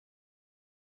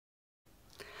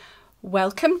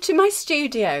Welcome to my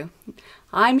studio.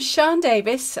 I'm Sian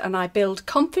Davies and I build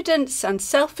confidence and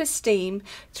self-esteem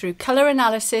through colour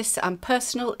analysis and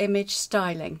personal image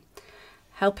styling,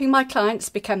 helping my clients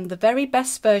become the very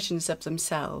best versions of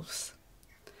themselves.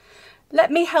 Let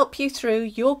me help you through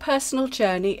your personal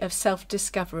journey of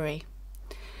self-discovery.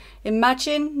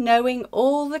 Imagine knowing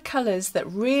all the colours that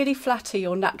really flatter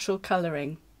your natural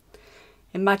colouring.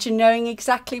 Imagine knowing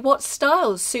exactly what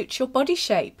styles suit your body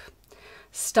shape.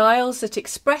 Styles that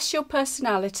express your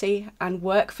personality and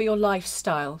work for your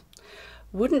lifestyle.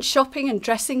 Wouldn't shopping and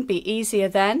dressing be easier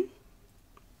then?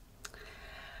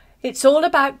 It's all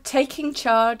about taking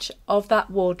charge of that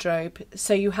wardrobe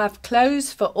so you have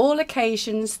clothes for all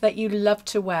occasions that you love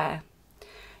to wear.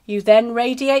 You then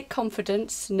radiate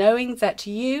confidence knowing that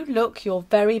you look your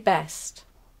very best.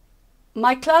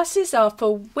 My classes are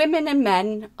for women and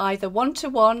men, either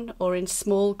one-to-one or in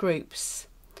small groups.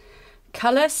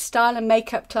 Colour, style and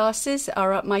makeup classes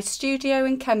are at my studio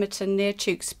in Kemerton near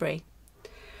Tewkesbury.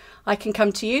 I can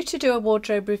come to you to do a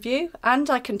wardrobe review and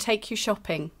I can take you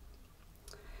shopping.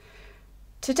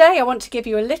 Today I want to give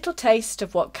you a little taste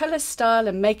of what colour, style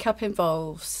and makeup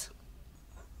involves.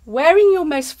 Wearing your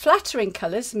most flattering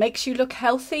colours makes you look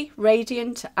healthy,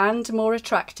 radiant and more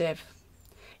attractive.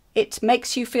 It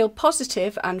makes you feel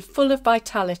positive and full of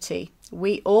vitality.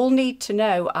 We all need to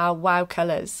know our wow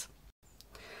colours.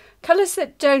 Colours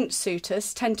that don't suit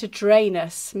us tend to drain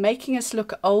us, making us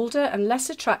look older and less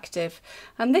attractive,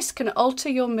 and this can alter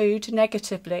your mood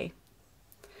negatively.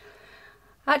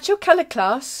 At your colour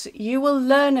class, you will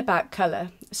learn about colour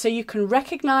so you can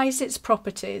recognise its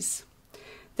properties.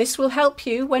 This will help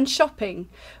you when shopping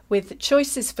with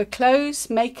choices for clothes,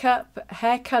 makeup,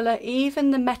 hair colour,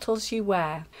 even the metals you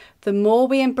wear. The more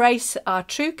we embrace our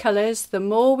true colours, the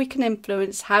more we can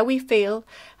influence how we feel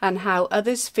and how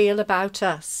others feel about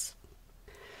us.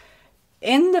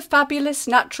 In the fabulous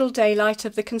natural daylight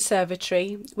of the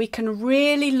conservatory, we can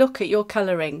really look at your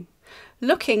colouring,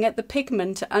 looking at the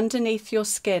pigment underneath your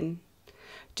skin.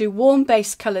 Do warm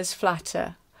base colours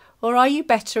flatter, or are you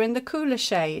better in the cooler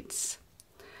shades?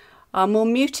 Are more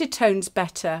muted tones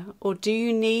better, or do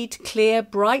you need clear,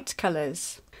 bright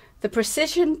colours? The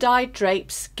precision dyed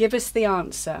drapes give us the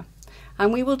answer,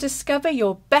 and we will discover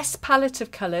your best palette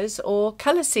of colours, or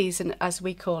colour season as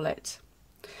we call it.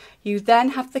 You then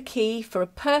have the key for a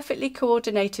perfectly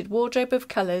coordinated wardrobe of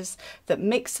colours that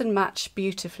mix and match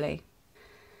beautifully.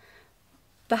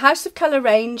 The House of Colour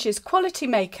range is quality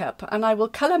makeup and I will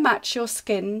colour match your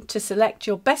skin to select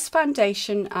your best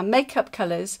foundation and makeup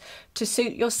colours to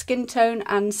suit your skin tone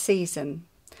and season.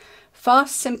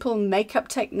 Fast, simple makeup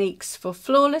techniques for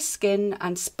flawless skin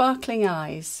and sparkling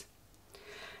eyes.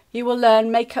 You will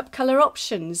learn makeup colour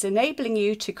options enabling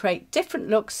you to create different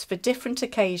looks for different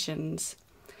occasions.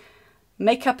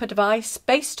 Makeup advice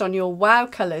based on your wow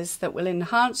colours that will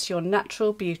enhance your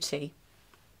natural beauty.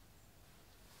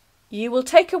 You will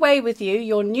take away with you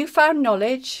your newfound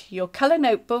knowledge, your colour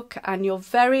notebook and your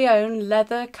very own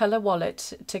leather colour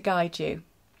wallet to guide you.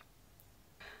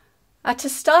 At a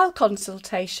style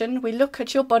consultation, we look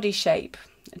at your body shape.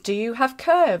 Do you have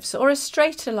curves or a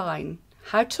straighter line?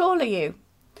 How tall are you?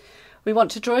 We want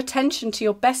to draw attention to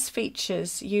your best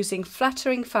features using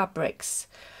flattering fabrics.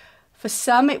 For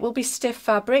some it will be stiff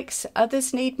fabrics,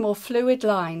 others need more fluid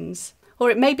lines,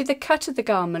 or it may be the cut of the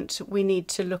garment we need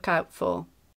to look out for.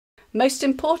 Most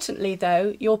importantly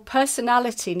though, your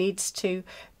personality needs to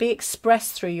be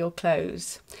expressed through your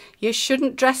clothes. You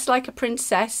shouldn't dress like a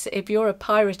princess if you're a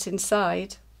pirate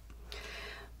inside.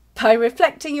 By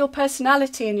reflecting your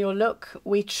personality in your look,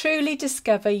 we truly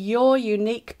discover your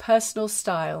unique personal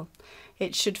style.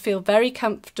 It should feel very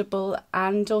comfortable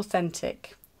and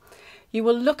authentic. You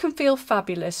will look and feel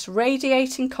fabulous,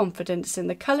 radiating confidence in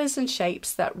the colours and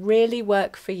shapes that really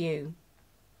work for you.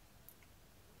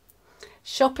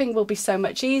 Shopping will be so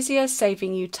much easier,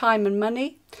 saving you time and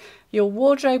money. Your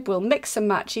wardrobe will mix and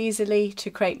match easily to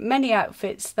create many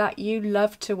outfits that you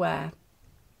love to wear.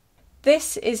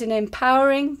 This is an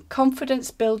empowering,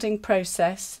 confidence-building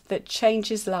process that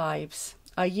changes lives.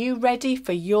 Are you ready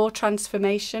for your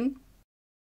transformation?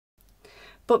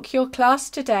 Book your class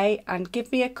today and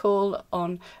give me a call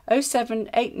on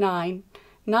 0789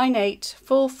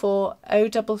 9844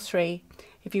 033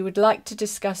 if you would like to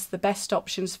discuss the best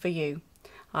options for you.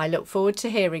 I look forward to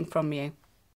hearing from you.